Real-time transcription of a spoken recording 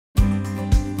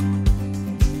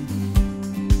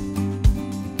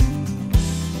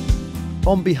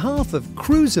On behalf of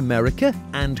Cruise America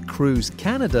and Cruise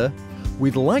Canada,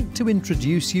 we'd like to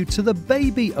introduce you to the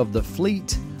baby of the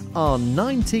fleet, our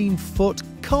 19-foot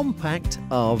compact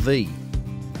RV.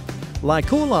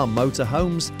 Like all our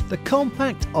motorhomes, the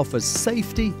compact offers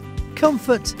safety,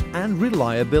 comfort and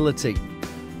reliability,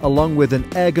 along with an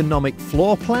ergonomic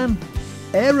floor plan,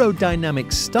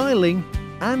 aerodynamic styling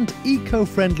and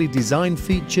eco-friendly design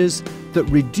features that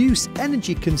reduce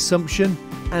energy consumption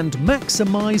and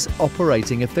maximise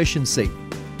operating efficiency.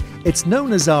 It's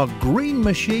known as our green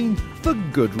machine for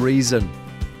good reason.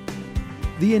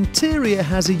 The interior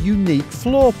has a unique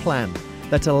floor plan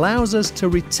that allows us to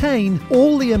retain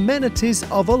all the amenities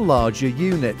of a larger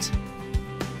unit.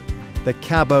 The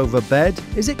cab-over bed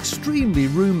is extremely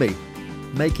roomy,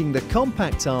 making the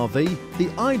compact RV the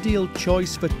ideal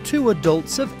choice for two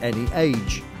adults of any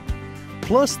age.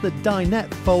 Plus, the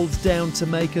dinette folds down to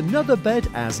make another bed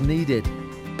as needed.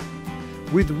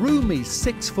 With roomy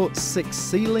 6'6"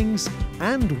 ceilings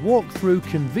and walk-through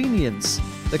convenience,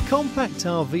 the compact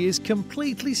RV is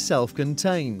completely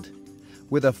self-contained,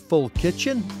 with a full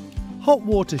kitchen, hot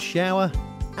water shower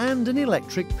and an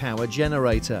electric power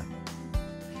generator.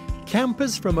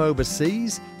 Campers from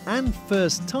overseas and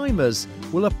first-timers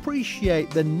will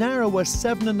appreciate the narrower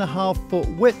 7.5-foot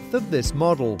width of this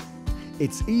model.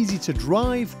 It's easy to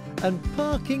drive and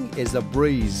parking is a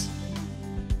breeze.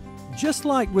 Just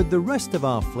like with the rest of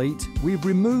our fleet, we've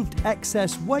removed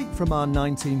excess weight from our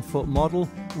 19-foot model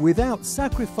without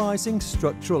sacrificing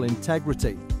structural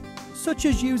integrity, such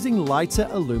as using lighter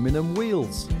aluminum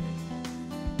wheels.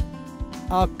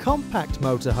 Our compact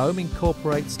motorhome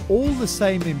incorporates all the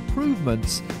same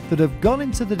improvements that have gone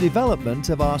into the development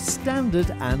of our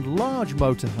standard and large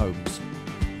motorhomes.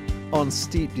 On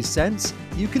steep descents,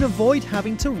 you can avoid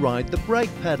having to ride the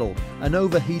brake pedal and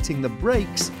overheating the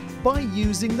brakes by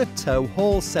using the tow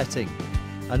haul setting,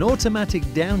 an automatic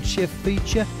downshift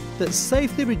feature that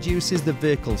safely reduces the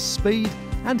vehicle's speed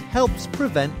and helps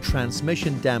prevent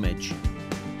transmission damage.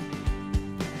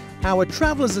 Our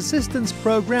Traveller's Assistance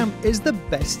program is the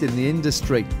best in the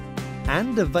industry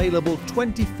and available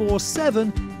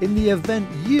 24/7 in the event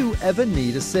you ever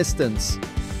need assistance,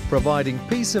 providing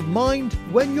peace of mind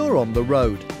when you're on the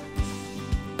road.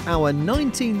 Our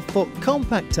 19-foot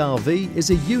compact RV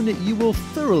is a unit you will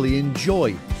thoroughly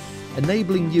enjoy,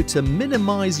 enabling you to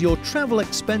minimise your travel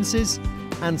expenses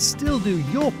and still do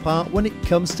your part when it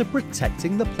comes to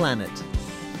protecting the planet.